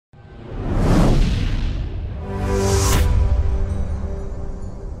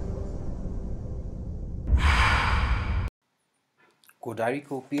कोडारी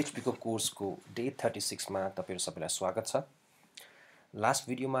को PHP को course को डे 36 मा तपाईहरु सबैलाई स्वागत छ। लास्ट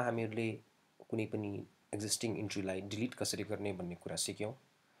भिडियोमा हामीहरुले कुनै पनि एक्जिस्टिङ इन्ट्रीलाई डिलिट कसरी गर्ने भन्ने कुरा सिक्यौं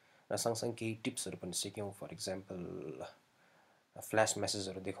र सँगसँगै केही टिप्सहरु पनि सिक्यौं। फर एक्जाम्पल फ्ल्याश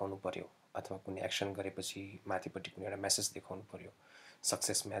मेसेजहरु देखाउनु पर्यो अथवा कुनै एक्सन गरेपछि माथिपट्टि कुनै एउटा मेसेज देखाउनु पर्यो,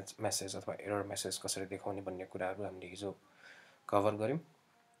 सक्सेस मेसेज अथवा एरर मेसेज कसरी देखाउने भन्ने कुराहरु हामीले हिजो कभर गर्यौं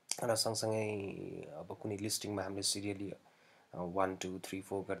र सँगसँगै अब कुनै लिस्टिङमा हामीले सिरियली 1 2 3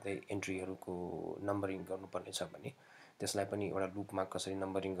 4 गर्दै एन्ट्रीहरुको नम्बरिङ गर्नुपर्ने छ भने त्यसलाई पनि एउटा लुपमा कसरी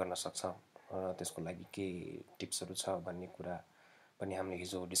नम्बरिङ गर्न सक्छ र त्यसको लागि के टिप्सहरु छ भन्ने कुरा पनि हामीले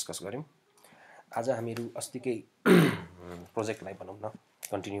हिजो डिस्कस गर्यौं। आज हामीहरु अस्तिकै प्रोजेक्टलाई भनौं न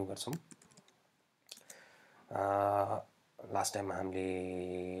कन्टिन्यु गर्छौं। लास्ट टाइम हामीले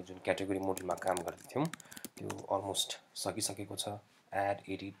जुन क्याटेगोरी मोडलमा काम गर्दै थियौं त्यो अलमोस्ट सकिसकेको छ। एड,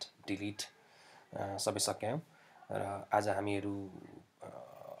 एडिट, डिलिट सबै सक्यौं र आज हामीहरु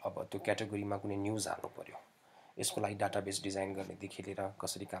अब त्यो क्याटेगोरीमा कुनै न्यूज हाल्नु पर्यो। यसको लागि डाटाबेस डिजाइन गर्नेदेखि लिएर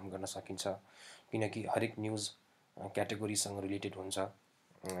कसरी काम गर्न सकिन्छ, किनकि हरेक न्यूज क्याटेगोरीसँग रिलेटेड हुन्छ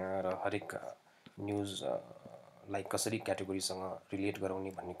र हरेक न्यूज लाई कसरी क्याटेगोरीसँग रिलेट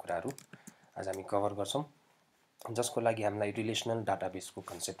गराउने भन्ने कुराहरु आज हामी कभर गर्छौं, जसको लागि हामीलाई रिलेशनल डाटाबेसको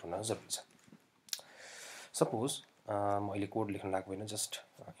कन्सेप्ट हुन जरुरी छ। सपोज म अहिले कोड लेख्न लाग्यो हैन, जस्ट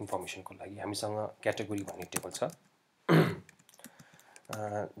इन्फर्मेसनको लागि हामीसँग क्याटेगोरी भन्ने टेबल छ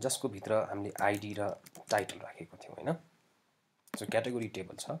जसको भित्र हामीले आईडी र टाइटल राखेको थियौं हैन। सो क्याटेगोरी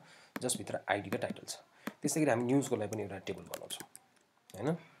टेबल छ जसभित्र आईडी र टाइटल छ। त्यसैगरी हामी न्यूजको लागि पनि एउटा टेबल बनाउँछौं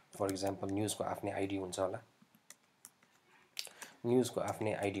हैन। फर एक्जाम्पल न्यूजको आफ्नै आईडी हुन्छ होला, न्यूजको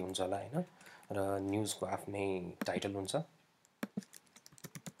आफ्नै आईडी हुन्छ होला हैन, र न्यूजको आफ्नै टाइटल हुन्छ,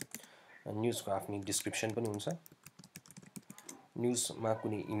 न्यूजको आफ्नै डिस्क्रिप्सन पनि हुन्छ, न्यूजमा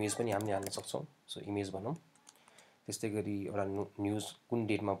कुनै इमेज पनि हामीले हाल्न सक्छौं। सो इमेज भनौं। त्यस्तैगरी एउटा न्यूज कुन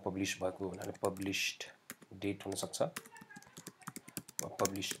डेटमा पब्लिश भएको भनेर पब्लिश्ड डेट हुन सक्छ,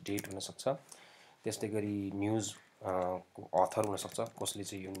 पब्लिश्ड डेट हुन सक्छ। त्यस्तैगरी न्यूज को अथर हुन सक्छ, कसले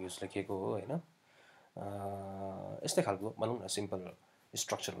चाहिँ यो न्यूज लेखेको हो हैन। यस्तै खालको भनौं न सिम्पल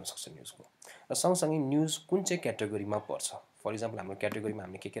स्ट्रक्चर हुन सक्छ न्यूजको। र सँगसँगै न्यूज कुन चाहिँ क्याटेगोरीमा पर्छ। फर एक्जाम्पल हाम्रो क्याटेगोरीमा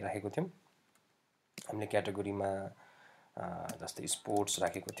हामीले के राखेको थियौं, हामीले क्याटेगोरीमा जस्तै स्पोर्ट्स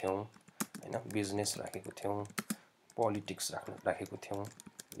राखेको थियौं हैन, बिजनेस राखेको थियौं, पोलिटिक्स राखेको थियौं।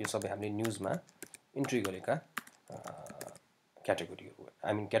 यो सबै हामीले न्यूजमा इन्ट्री गरेका क्याटेगोरीहरु,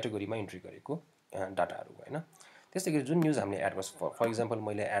 आई मिन क्याटेगोरीमा इन्ट्री गरेको डाटाहरु हैन। त्यस्तैगरी जुन न्यूज हामीले एड गर्छौं, फर एक्जाम्पल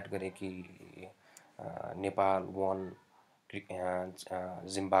मैले एड गरे कि नेपाल वन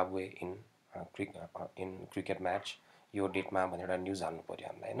जिम्बाब्वे इन क्रिकेट म्याच यो डेटमा भनेर एउटा न्यूज हाल्नु पर्यो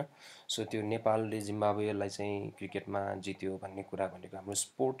हामीलाई हैन। सो त्यो नेपालले जिम्बाब्वेलाई चाहिँ क्रिकेटमा जित्यो भन्ने कुरा भनेको हाम्रो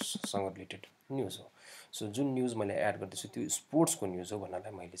स्पोर्ट्ससँग रिलेटेड न्यूज हो। सो जुन न्यूज मैले एड गर्दैछु त्यो स्पोर्ट्सको न्यूज हो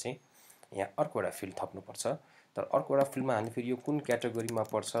भन्नलाई मैले चाहिँ यहाँ अर्को एउटा फिल्ड थप्नु पर्छ। तर अर्को एउटा फिल्डमा हामी फेरि यो कुन क्याटेगोरीमा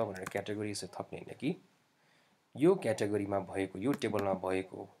पर्छ भनेर क्याटेगोरी चाहिँ थप्ने हैन कि यो क्याटेगोरीमा भएको, यो टेबलमा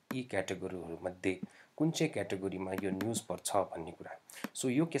भएको यी क्याटेगोरीहरु मध्ये कुन चाहिँ क्याटेगोरीमा यो न्यूज पर्छ भन्ने कुरा। सो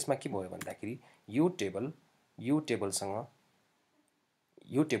यो केसमा के भयो भन्दाखेरि यो टेबलसँग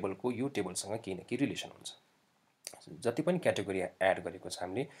यो टेबलको यो टेबलसँग केही न केही रिलेसन हुन्छ। जति पनि क्याटेगोरी एड गरेको छ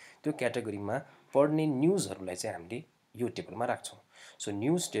हामीले त्यो क्याटेगोरीमा पर्ने न्यूजहरुलाई चाहिँ हामीले यो टेबलमा राख्छौं। सो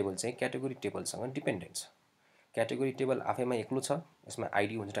न्यूज टेबल चाहिँ क्याटेगोरी टेबलसँग डिपेन्डेन्ट छ। क्याटेगोरी टेबल आफैमा एक्लो छ, यसमा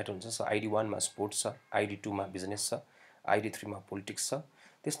आईडी हुन्छ, टाइटल हुन्छ। सो आईडी 1 मा स्पोर्ट्स छ, आईडी 2 मा बिजनेस छ, आईडी 3 मा पोलिटिक्स छ।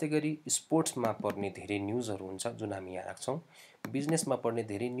 त्यस्तैगरी स्पोर्ट्समा पर्ने धेरै न्यूजहरु हुन्छ जुन हामी यहाँ राख्छौं, बिजनेसमा पर्ने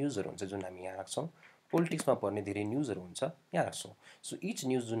धेरै न्यूजहरु हुन्छ जुन हामी यहाँ राख्छौं, पोलिटिक्समा पर्ने धेरै न्यूजहरु हुन्छ यहाँ राख्छौं। सो इच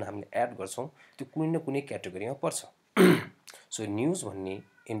न्यूज जुन हामीले एड गर्छौं त्यो कुनै न कुनै क्याटेगोरीमा पर्छ। सो न्यूज भन्ने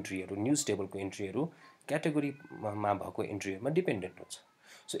एन्ट्रीहरु, न्यूज टेबलको एन्ट्रीहरु क्याटेगोरीमा भएको एन्ट्रीहरुमा डिपेन्डेन्ट हुन्छ।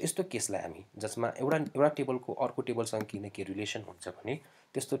 सो यस्तो केसलाई हामी जसमा एउटा टेबलको अर्को टेबलसँग केही न केही रिलेसन हुन्छ भने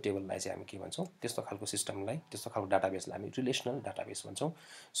त्यस्तो टेबललाई चाहिँ हामी के भन्छौं, त्यस्तो खालको सिस्टमलाई, त्यस्तो खालको डाटाबेसलाई हामी relational database भन्छौं।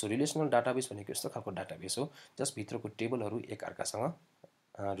 So relational database भनेको यस्तो खालको डाटाबेस हो जस भित्रको टेबलहरु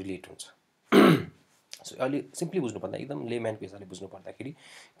एकअर्कासँग रिलेट हुन्छ। सो अलि सिम्पली बुझ्नु पर्दा, एकदम लेम्यानको हिसाबले बुझ्नु पर्दाखेरि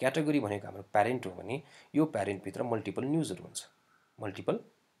क्याटेगोरी भनेको हाम्रो प्यारेन्ट हो भने यो प्यारेन्ट भित्र मल्टिपल न्यूजहरु हुन्छ, मल्टिपल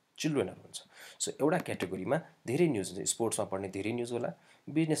चिल्ड्रेनहरु हुन्छ। सो एउटा क्याटेगोरीमा धेरै न्यूज हुन्छ, स्पोर्ट्समा पर्ने धेरै न्यूज होला,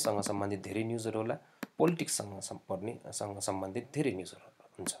 बिजनेससँग सम्बन्धित धेरै न्यूजहरु होला, पोलिटिक्ससँग सम्बन्धित धेरै न्यूजहरु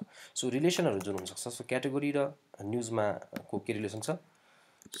हुन्छ। सो रिलेसनहरु जुन हुन सक्छ, सो क्याटेगोरी र न्यूजमा को के रिलेसन छ।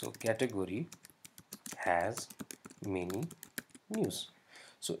 So category has many news.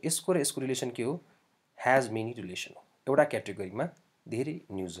 So यसको र यसको रिलेसन के हो, हैज मेनी रिलेसन हो। एउटा क्याटेगोरीमा धेरै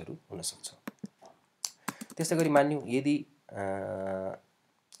न्यूजहरु हुन सक्छ। त्यसैगरी मान्यौ यदि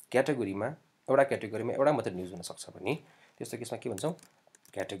एउटा क्याटेगोरीमा एउटा मात्र न्यूज हुन सक्छ भने त्यस्तो केसमा के भन्छौँ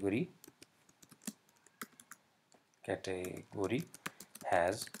क्याटेगोरी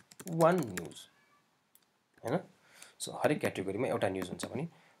has one न्युज हैन सो हरेक क्याटेगोरीमा एउटा न्युज हुन्छ भने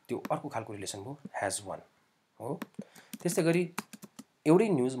त्यो अर्को खालको रिलेसन भयो has one हो त्यस्तै गरी एउटै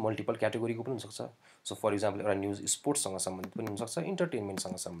न्युज मल्टिपल क्याटेगोरीको पनि हुन सक्छ सो फर एक्जाम्पल एउटा न्युज स्पोर्ट्ससँग सम्बन्धित पनि हुन सक्छ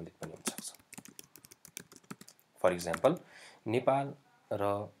इन्टरटेनमेन्टसँग सम्बन्धित पनि हुन सक्छ फर एक्जाम्पल नेपाल र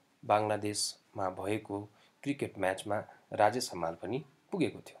बांग्लादेशमा भएको क्रिकेट म्याचमा राजेश हमाल पनि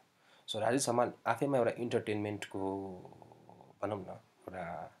पुगेको थियो सो राजेश हमाल आफैमा एउटा इन्टरटेनमेन्टको भनौँ न एउटा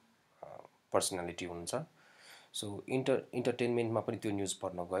पर्सनालिटी हुनुहुन्छ सो इन्टरटेनमेन्टमा पनि त्यो न्युज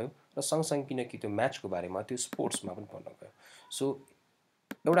पढ्न गयो र सँगसँगै किनकि त्यो म्याचको बारेमा त्यो स्पोर्ट्समा पनि पढ्न गयो सो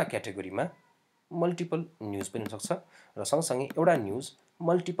एउटा क्याटेगोरीमा मल्टिपल न्युज पनि हुनसक्छ र सँगसँगै एउटा न्युज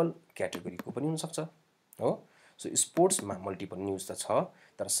मल्टिपल क्याटेगोरीको पनि हुनसक्छ हो सो स्पोर्ट्समा मल्टिपल न्युज त छ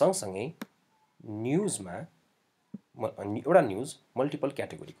तर सँगसँगै न्युजमा एउटा न्युज मल्टिपल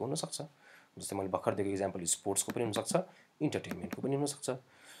क्याटेगोरीको हुनसक्छ जस्तै मैले भर्खर दिएको इक्जाम्पल स्पोर्ट्सको पनि हुनसक्छ इन्टरटेनमेन्टको पनि हुनसक्छ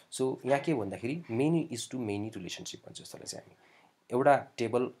सो यहाँ के भन्दाखेरि many is to many relationship भन्छ जसलाई चाहिँ हामी एउटा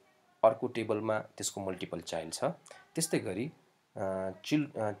टेबल अर्को टेबलमा त्यसको मल्टिपल चाइल्ड छ त्यस्तै गरी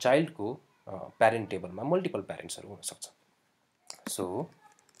चाइल्डको प्यारेन्ट टेबलमा मल्टिपल प्यारेन्ट्सहरू हुनसक्छ so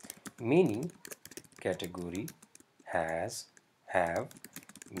many category have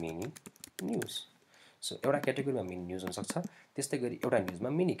many news so एउटा क्याटेगोरीमा मेनी न्युज हुनसक्छ त्यस्तै गरी एउटा न्युजमा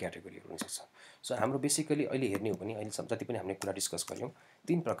मेनी क्याटेगोरीहरू हुनसक्छ सो हाम्रो बेसिकली अहिले हेर्ने हो भने अहिले जति पनि हामीले कुरा डिस्कस गऱ्यौँ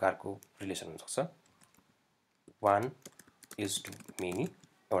तीन प्रकारको रिलेसन हुनसक्छ वान इज टु मेनी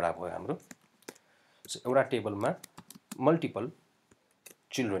एउटा भयो हाम्रो सो एउटा टेबलमा मल्टिपल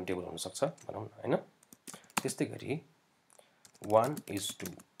चिल्ड्रेन टेबल हुनसक्छ भनौँ न होइन त्यस्तै गरी one is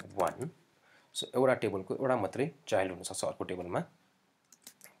to one so एउटा टेबलको एउटा मात्रै चाइल्ड हुनसक्छ अर्को टेबलमा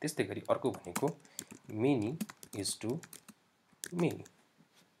त्यस्तै गरी अर्को भनेको मेनी इज टु मेनी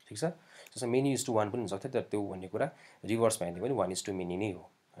ठिक छ जस्तो मेनी इज टु वान पनि हुनसक्छ तर त्यो भन्ने कुरा रिभर्समा हेर्ने पनि वान इज टु मेनी नै हो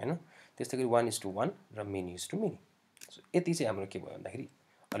होइन त्यस्तै गरी वान इज टु वान र many is to many so यति चाहिँ हाम्रो के भयो भन्दाखेरि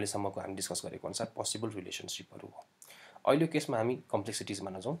अहिलेसम्मको हामी डिस्कस गरेको अनुसार पोसिबल रिलेसनसिपहरू हो अहिले केसमा हामी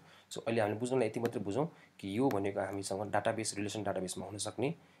कम्प्लेक्सिटिजमा नजाउँ सो अहिले हामीले बुझ्नुलाई यति मात्रै बुझौँ कि यो भनेको हामीसँग डाटाबेस रिलेसन डाटाबेसमा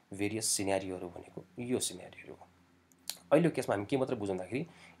हुनसक्ने भेरियस सिनेरियोहरू भनेको यो सिनेरियोहरू हो अहिले केसमा हामी के मात्रै बुझ्दाखेरि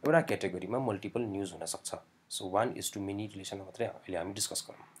एउटा क्याटेगोरीमा मल्टिपल न्युज हुनसक्छ so one is to many relation मात्रै अहिले हामी डिस्कस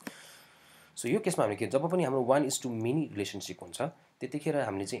गरौँ सो यो केसमा हामीले के जब पनि हाम्रो one is to many relationship हुन्छ त्यतिखेर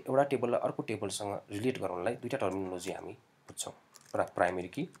हामीले चाहिँ एउटा टेबललाई अर्को टेबलसँग रिलेट गराउनलाई दुईवटा टर्मिनोलोजी हामी बुझ्छौँ एउटा प्राइमेरी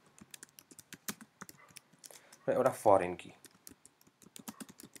की र एउटा फरेन की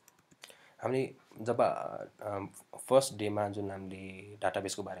हामीले जब फर्स्ट डेमा जुन हामीले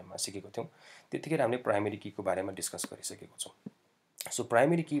डाटाबेसको बारेमा सिकेको थियौँ त्यतिखेर हामीले प्राइमेरी कीको बारेमा डिस्कस गरिसकेको छौँ सो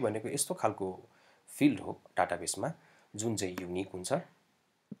प्राइमेरी की भनेको यस्तो खालको फिल्ड हो डाटाबेसमा जुन चाहिँ युनिक हुन्छ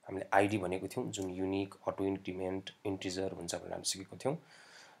हामीले आइडी भनेको थियौँ जुन युनिक अटो इन्क्रिमेन्ट इन्टिजर हुन्छ भनेर हामी सिकेको थियौँ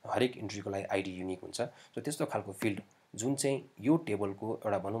हरेक इन्ट्रीको लागि आइडी युनिक हुन्छ सो त्यस्तो खालको फिल्ड जुन चाहिँ यो टेबलको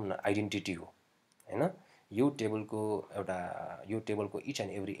एउटा भनौँ न आइडेन्टिटी हो हैन यो टेबलको इच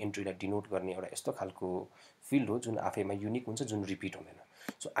एन्ड एभ्री एन्ट्रीलाई डिनोट गर्ने एउटा यस्तो खालको फिल्ड हो जुन आफैमा युनिक हुन्छ जुन रिपिट हुँदैन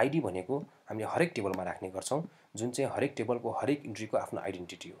सो आइडी भनेको हामीले हरेक टेबलमा राख्ने गर्छौँ जुन चाहिँ हरेक टेबलको हरेक इन्ट्रीको आफ्नो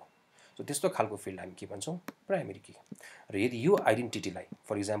आइडेन्टिटी हो सो त्यस्तो खालको फिल्ड हामी के भन्छौँ प्राइमेरी की र यदि यो आइडेन्टिटीलाई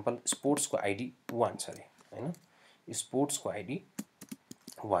फर इक्जाम्पल स्पोर्ट्सको आइडी 1 छ अरे हैन स्पोर्ट्सको आइडी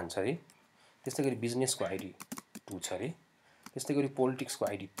 1 छ अरे त्यस्तै गरी बिजनेसको आइडी 2 छ अरे त्यस्तै गरी पोलिटिक्सको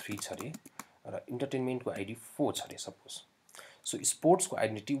आइडी 3 छ अरे र इन्टरटेनमेन्टको आइडी 4 छ अरे सपोज सो स्पोर्ट्सको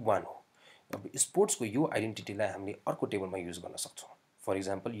आइडेन्टिटी 1 हो अब स्पोर्ट्सको यो आइडेन्टिटीलाई हामीले अर्को टेबलमा युज गर्न सक्छौँ फर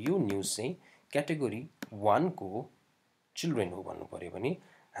इक्जाम्पल यो न्युज चाहिँ क्याटेगोरी 1 को चिल्ड्रेन हो भन्नु पर्यो भने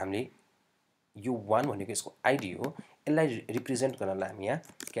हामीले यो 1 भनेको यसको आइडी हो यसलाई रिप्रेजेन्ट गर्नलाई हामी यहाँ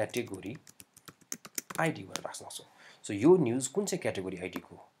क्याटेगोरी आइडी भनेर राख्न सक्छौँ सो यो न्युज कुन चाहिँ क्याटेगोरी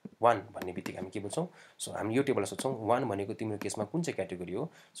आइडीको 1 भन्ने बित्तिकै हामी के बुझ्छौँ सो हामी यो टेबललाई सोच्छौँ 1 भनेको तिम्रो केसमा कुन चाहिँ क्याटेगोरी हो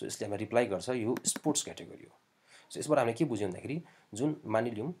सो यसले हामीलाई रिप्लाई गर्छ यो स्पोर्ट्स क्याटेगोरी हो सो यसबाट हामीले के बुझ्यौँ भन्दाखेरि जुन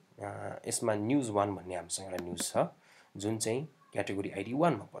मानिलिउँ यसमा न्युज 1 भन्ने हामीसँग एउटा न्युज छ जुन चाहिँ क्याटेगोरी आइडी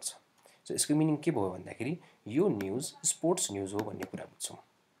 1 मा पर्छ सो यसको मिनिङ के भयो भन्दाखेरि यो न्युज स्पोर्ट्स न्युज हो भन्ने कुरा बुझ्छौँ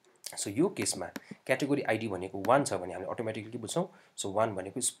सो यो केसमा क्याटेगोरी आइडी भनेको 1 छ भने हामीले अटोमेटिकली बुझ्छौँ सो 1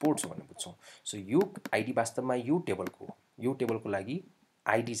 भनेको स्पोर्ट्स हो भनेर बुझ्छौँ सो यो आइडी वास्तवमा यो टेबलको लागि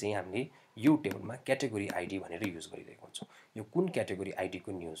आइडी चाहिँ हामीले यो टेबलमा क्याटेगोरी आइडी भनेर युज गरिरहेको हुन्छौँ यो कुन क्याटेगोरी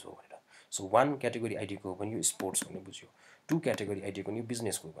आइडीको न्युज हो भनेर सो 1 क्याटेगोरी आइडीको हो भने यो स्पोर्ट्स भनेर बुझ्यो 2 क्याटेगोरी आइडीको नि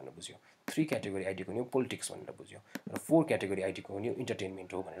बिजनेसको भनेर बुझ्यो 3 क्याटेगोरी आइडीको नि पोलिटिक्स भनेर बुझ्यो र 4 क्याटेगोरी आइडीको नि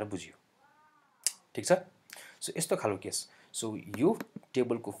इन्टरटेनमेन्ट हो भनेर बुझ्यो ठिक छ सो यस्तो खालको केस सो यो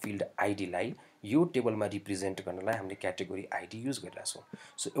टेबलको फिल्ड आइडीलाई यो टेबलमा रिप्रेजेन्ट गर्नलाई हामीले क्याटेगोरी आइडी युज गरिरहेको छौँ।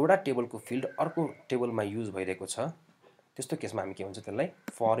 सो एउटा टेबलको फिल्ड अर्को टेबलमा युज भइरहेको छ, त्यस्तो केसमा हामी के भन्छौँ, त्यसलाई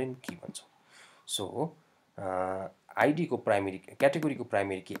फरेन की भन्छौँ। सो आइडीको प्राइमेरी क्याटेगोरीको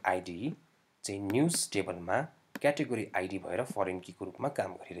प्राइमेरी की आइडी चाहिँ न्युज टेबलमा क्याटेगोरी आइडी भएर फरेन कीको रूपमा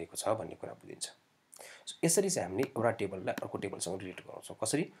काम गरिरहेको छ भन्ने कुरा बुझिन्छ। सो यसरी चाहिँ हामीले एउटा टेबललाई अर्को टेबलसँग रिलेट गराउँछौँ।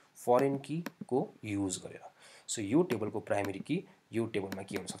 कसरी? फरेन कीको युज गरेर। सो यो टेबलको प्राइमेरी की यो टेबलमा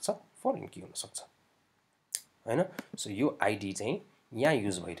के हुनसक्छ? फरेन की हुनसक्छ होइन। सो यो आइडी चाहिँ यहाँ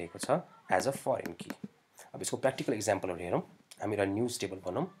युज भइरहेको छ एज अ फरेन की। अब यसको प्र्याक्टिकल इक्जाम्पलहरू हेरौँ। हामी एउटा न्युज टेबल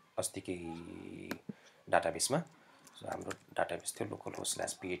बनाऊँ अस्तिकै डाटाबेसमा। सो हाम्रो डाटाबेस थियो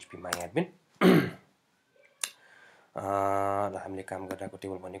localhost/php myadmin र हामीले काम गरिरहेको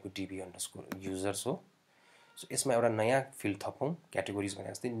टेबल भनेको db_users हो। सो यसमा एउटा नयाँ फिल्ड थपौँ, क्याटेगोरिज भने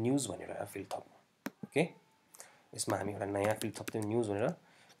जस्तै न्युज भनेर एउटा फिल्ड थपौँ। ओके, यसमा हामी एउटा नयाँ फिल्ड थप्छौँ न्युज भनेर,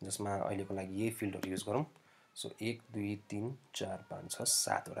 जसमा अहिलेको लागि यही फिल्डहरू युज गरौँ। सो 1 2 3 4 5 6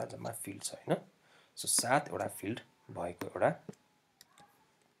 7वटा जम्मा फिल्ड छ होइन। सो 7वटा फिल्ड भएको एउटा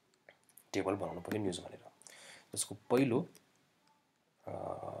टेबल बनाउनु पर्यो न्युज भनेर। जसको पहिलो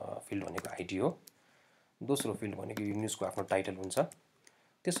फिल्ड भनेको आइडी हो, दोस्रो फिल्ड भनेको यो न्युजको आफ्नो टाइटल हुन्छ,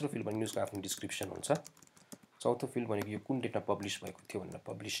 तेस्रो फिल्ड भनेको न्युजको आफ्नो डिस्क्रिप्सन हुन्छ, चौथो फिल्ड भनेको यो कुन डेटमा पब्लिस भएको थियो भनेर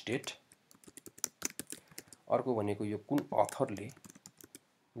पब्लिस डेट, अर्को भनेको यो कुन अथरले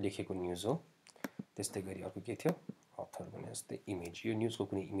लेखेको न्युज हो, त्यस्तै गरी अर्को के थियो, अथर भने जस्तै इमेज, यो न्युजको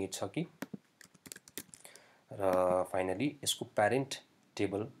कुनै इमेज छ कि, र फाइनली यसको प्यारेन्ट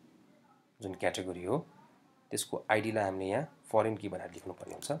टेबल जुन क्याटेगोरी हो त्यसको आइडीलाई हामीले यहाँ फरेन की बनाएर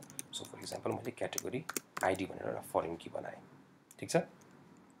लेख्नुपर्ने हुन्छ। सो फर इक्जाम्पल मैले क्याटेगोरी आइडी भनेर एउटा फरेन की बनाएँ। ठिक छ।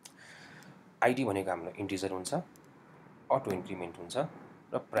 आइडी भनेको हाम्रो इन्टिजर हुन्छ, अटो इन्क्रिमेन्ट हुन्छ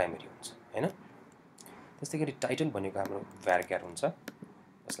र प्राइमेरी हुन्छ होइन। त्यस्तै गरी टाइटल भनेको हाम्रो भ्यारक्यार हुन्छ,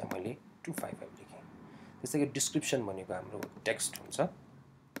 जसलाई मैले 255 लेखेँ। त्यस्तै गरी डिस्क्रिप्सन भनेको हाम्रो टेक्स्ट हुन्छ,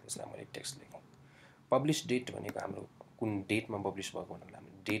 त्यसलाई मैले टेक्स्ट लेखेँ। पब्लिस डेट भनेको हाम्रो कुन डेटमा पब्लिस भएको भनेर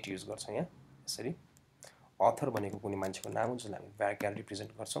हामीले डेट युज गर्छौँ यहाँ यसरी। अथर भनेको कुनै मान्छेको नाम हो जसलाई हामी भ्यारक्यार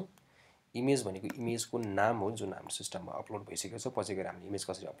रिप्रेजेन्ट गर्छौँ। इमेज भनेको इमेजको नाम हो जुन हाम्रो सिस्टममा अपलोड भइसकेको छ, पछि गएर हामीले इमेज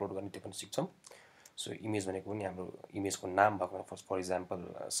कसरी अपलोड गर्ने त्यो पनि सिक्छौँ। सो इमेज भनेको पनि हाम्रो इमेजको नाम भएको, for example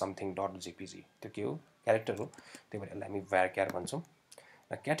something dot JPG, त्यो के हो, क्यारेक्टर हो, त्यही भएर यसलाई हामी भ्यारक्यार भन्छौँ।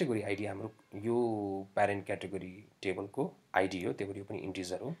 र क्याटेगोरी आइडी हाम्रो यो प्यारेन्ट क्याटेगोरी टेबलको आइडी हो, त्यही भएर यो पनि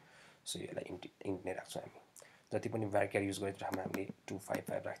इन्टिजर हो। सो यसलाई इन्ट नै राख्छौँ हामी। जति पनि भ्यारक्यार युज गरेको हामीले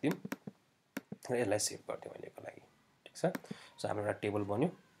 255 राखिदिउँ र यसलाई सेभ गरिदिउँ अहिलेको लागि। ठिक छ। सो हाम्रो एउटा टेबल बन्यो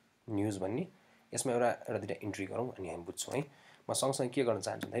न्युज भन्ने, यसमा एउटा दुईवटा इन्ट्री गरौँ अनि हामी बुझ्छौँ है। म सँगसँगै के गर्न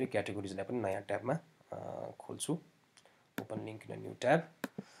चाहन्छु भन्दाखेरि क्याटेगोरिजलाई पनि नयाँ ट्याबमा खोल्छु। Open link in new tab.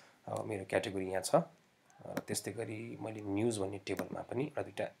 अब मेरो क्याटेगोरी यहाँ छ, त्यस्तै गरी मैले न्युज भन्ने टेबलमा पनि एउटा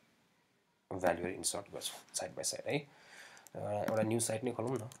दुईवटा भ्यालुहरू इन्सर्ट गर्छु साइड बाई साइड है। एउटा न्युज साइट नै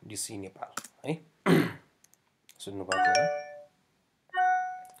खोलौँ न, डिसी नेपाल है। सुन्नुभएको होला।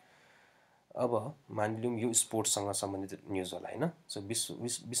 अब मानिलिउँ यो स्पोर्ट्ससँग सम्बन्धित न्युज होला होइन। सो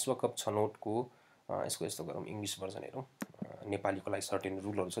विश्वकप छनौटको यसको यस्तो गरौँ, इङ्ग्लिस भर्जन हेरौँ। नेपालीको लागि सर्टेन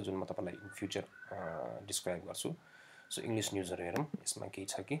रुलहरू छ जुन म तपाईँलाई इन फ्युचर डिस्क्राइब गर्छु। सो इङ्ग्लिस न्युजहरू हेरौँ, यसमा केही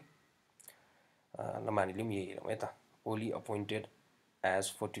छ कि। ल मानिलिउँ यही हेरौँ है त। Oli appointed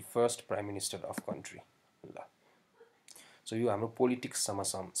as 41st prime minister of country. ल, सो यो हाम्रो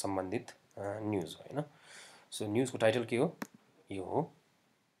पोलिटिक्ससँग सम्बन्धित न्युज हो होइन। सो न्युजको टाइटल के हो, यो हो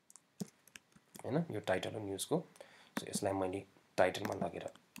होइन, यो टाइटल हो न्युजको। सो यसलाई मैले टाइटलमा लगेर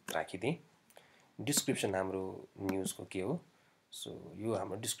राखिदिएँ। डिस्क्रिप्सन हाम्रो न्युजको के हो, सो यो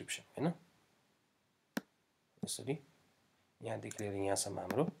हाम्रो डिस्क्रिप्सन होइन, यसरी यहाँदेखि लिएर यहाँसम्म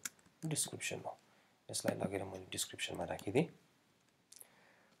हाम्रो डिस्क्रिप्सन हो। यसलाई लगेर मैले डिस्क्रिप्सनमा राखिदिएँ।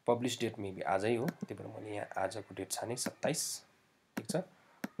 पब्लिस डेट मेबी आजै हो, त्यही भएर मैले यहाँ आजको डेट छानेँ 27। ठिक छ।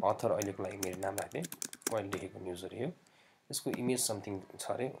 अथर अहिलेको लागि मेरो नाम राख्दिएँ, मैले लेखेको न्युजहरू यो। यसको इमेज समथिङ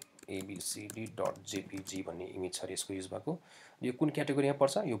छ अरे, abcd.jpg भन्ने इमेज छ अरे यसको युज भएको। यो कुन क्याटेगोरीमा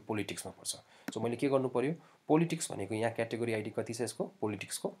पर्छ, यो पोलिटिक्समा पर्छ। सो मैले के गर्नु पर्यो, पोलिटिक्स भनेको यहाँ क्याटेगोरी आइडी कति छ यसको,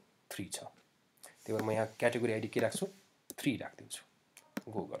 पोलिटिक्सको 3 छ। त्यही भएर म यहाँ क्याटेगोरी आइडी के राख्छु, 3 राखिदिन्छु,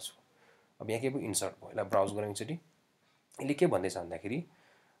 गो गर्छु। अब यहाँ के भयो, इन्सर्ट भयो। यसलाई ब्राउज गरौँ एकचोटि। यसले के भन्दैछ भन्दाखेरि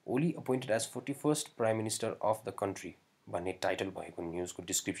Oli appointed as 41st prime minister of the country भन्ने टाइटल भएको न्युजको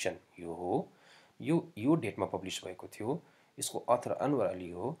डिस्क्रिप्सन यो हो। यो डेटमा पब्लिस भएको थियो। यसको अथर अनवर अली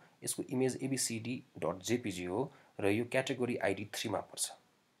हो। यसको इमेज abcd.jpg हो र यो क्याटेगोरी आइडी 3 मा पर्छ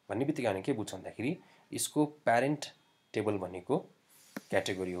भन्ने बित्तिकै हामी के बुझ्छौँ भन्दाखेरि यसको प्यारेन्ट टेबल भनेको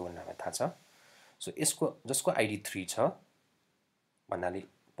क्याटेगोरी हो भन्ने हामीलाई थाहा छ। सो यसको जसको आइडी 3 छ भन्नाले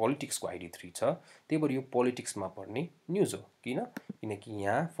पोलिटिक्सको आइडी 3 छ, त्यही भएर यो पोलिटिक्समा पर्ने न्युज हो। किन? किनकि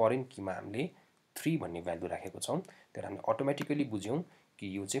यहाँ फरेन कीमा हामीले 3 भन्ने भ्यालु राखेको छौँ तर हामीले अटोमेटिकली बुझ्यौँ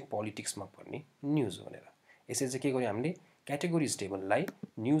कि यो चाहिँ पोलिटिक्समा पर्ने न्युज हो भनेर। यसरी चाहिँ के गर्यौँ हामीले क्याटेगोरिज टेबललाई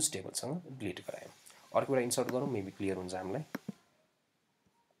न्युज टेबलसँग डिलिट गरायौँ। अर्को एउटा इन्सर्ट गरौँ, मेबी क्लियर हुन्छ हामीलाई।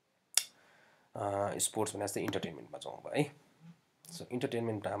 स्पोर्ट्स भने जस्तै इन्टरटेनमेन्टमा जाउँ अब है। सो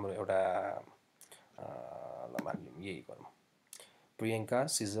इन्टरटेनमेन्ट हाम्रो एउटा ल हामी यही गरौँ, Priyanka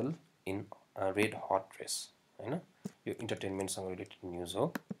sizzle in red hot dress होइन, यो इन्टरटेनमेन्टसँग रिलेटेड न्युज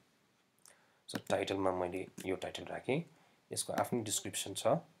हो। सो टाइटलमा मैले यो टाइटल राखेँ, यसको आफ्नो डिस्क्रिप्सन छ,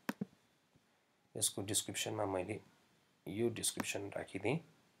 यसको डिस्क्रिप्सनमा मैले यो डिस्क्रिप्सन राखिदिएँ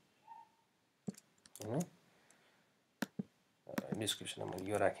होइन। डिस्क्रिप्सनमा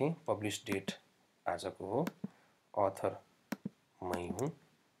मैले यो राखेँ, पब्लिस डेट आजको हो, अथर मै हुँ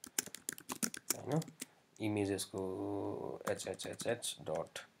होइन, इमेजेसको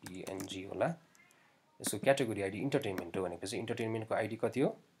hhh.png होला। यसको क्याटेगोरी आइडी इन्टरटेनमेन्ट हो भनेपछि इन्टरटेनमेन्टको आइडी कति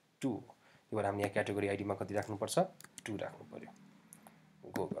हो 2। यो भएर हामीले यहाँ क्याटेगोरी आइडीमा कति राख्नुपर्छ 2 राख्नु पर्यो,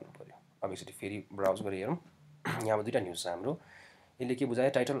 गो गर्नु पर्यो। अब यसरी फेरि ब्राउज गरेर हेरौँ, यहाँमा दुईवटा न्युज छ हाम्रो। यसले के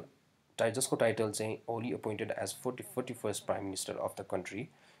बुझायो, जसको टाइटल चाहिँ Oli appointed as 41st prime minister of the country,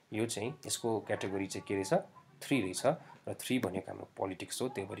 यो चाहिँ यसको क्याटेगोरी चाहिँ के रहेछ 3 रहेछ र 3 भनेको हाम्रो पोलिटिक्स हो,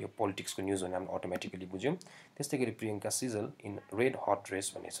 त्यही भएर यो पोलिटिक्सको न्युज भनेर हामीले अटोमेटिकली बुझ्यौँ। त्यस्तै गरी Priyanka sizzle in red hot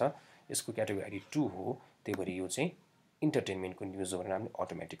dress भन्ने छ, यसको क्याटेगोरी आइडी 2 हो, त्यही भएर यो चाहिँ इन्टरटेनमेन्टको न्युज हो भनेर हामीले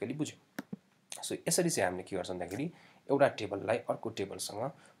अटोमेटिकली बुझ्यौँ। सो यसरी चाहिँ हामीले के गर्छ भन्दाखेरि एउटा टेबललाई अर्को टेबलसँग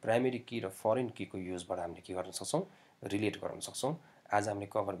प्राइमेरी की र फरेन कीको युजबाट हामीले के गर्न सक्छौँ, रिलेट गराउन सक्छौँ। आज हामीले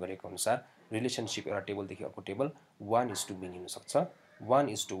कभर गरेको अनुसार रिलेसनसिप एउटा टेबलदेखि अर्को टेबल 1:many हुनसक्छ,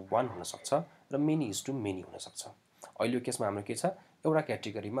 1:1 हुनसक्छ र many हुनसक्छ। अहिले यो केसमा हाम्रो के छ, एउटा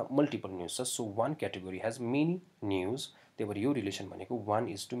क्याटेगोरीमा मल्टिपल न्युज छ, so 1 category has many news, त्यही भएर यो रिलेसन भनेको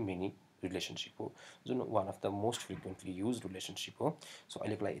 1:many रिलेसनसिप हो, जुन one of the most frequently use relationship हो। सो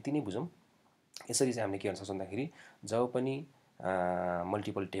अहिलेको लागि यति नै बुझौँ। यसरी चाहिँ हामीले के गर्न सक्छौँ भन्दाखेरि जब पनि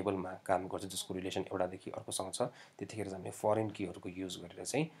मल्टिपल टेबलमा काम गर्छ जसको रिलेसन एउटादेखि अर्कोसँग छ, त्यतिखेर चाहिँ हामीले फरेन कीहरूको युज गरेर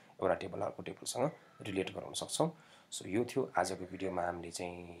चाहिँ एउटा टेबल अर्को टेबलसँग रिलेट गराउन सक्छौँ। सो यो थियो आजको भिडियोमा हामीले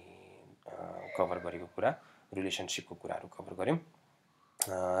चाहिँ कभर गरेको कुरा, रिलेसनसिपको कुराहरू कभर गऱ्यौँ।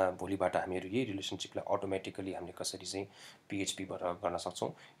 भोलिबाट हामीहरू यही रिलेसनसिपलाई अटोमेटिकली हामीले कसरी चाहिँ PHPबाट गर्न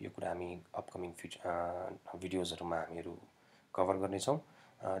सक्छौँ, यो कुरा हामी अपकमिङ भिडियोजहरूमा हामीहरू कभर गर्नेछौँ।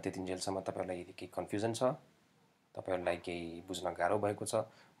 त्यतिन्जेलसम्म तपाईँहरूलाई यदि केही कन्फ्युजन छ, तपाईँहरूलाई केही बुझ्न गाह्रो भएको छ,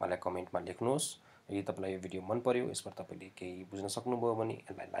 मलाई कमेन्टमा लेख्नुहोस्। यदि तपाईँलाई यो भिडियो मन पर्यो, यसबाट तपाईँले केही बुझ्न सक्नुभयो भने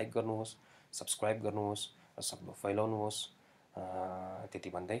यसलाई लाइक गर्नुहोस्, सब्सक्राइब गर्नुहोस् र सक्दो फैलाउनुहोस्। त्यति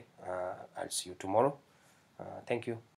भन्दै I will see you tomorrow. Thank you.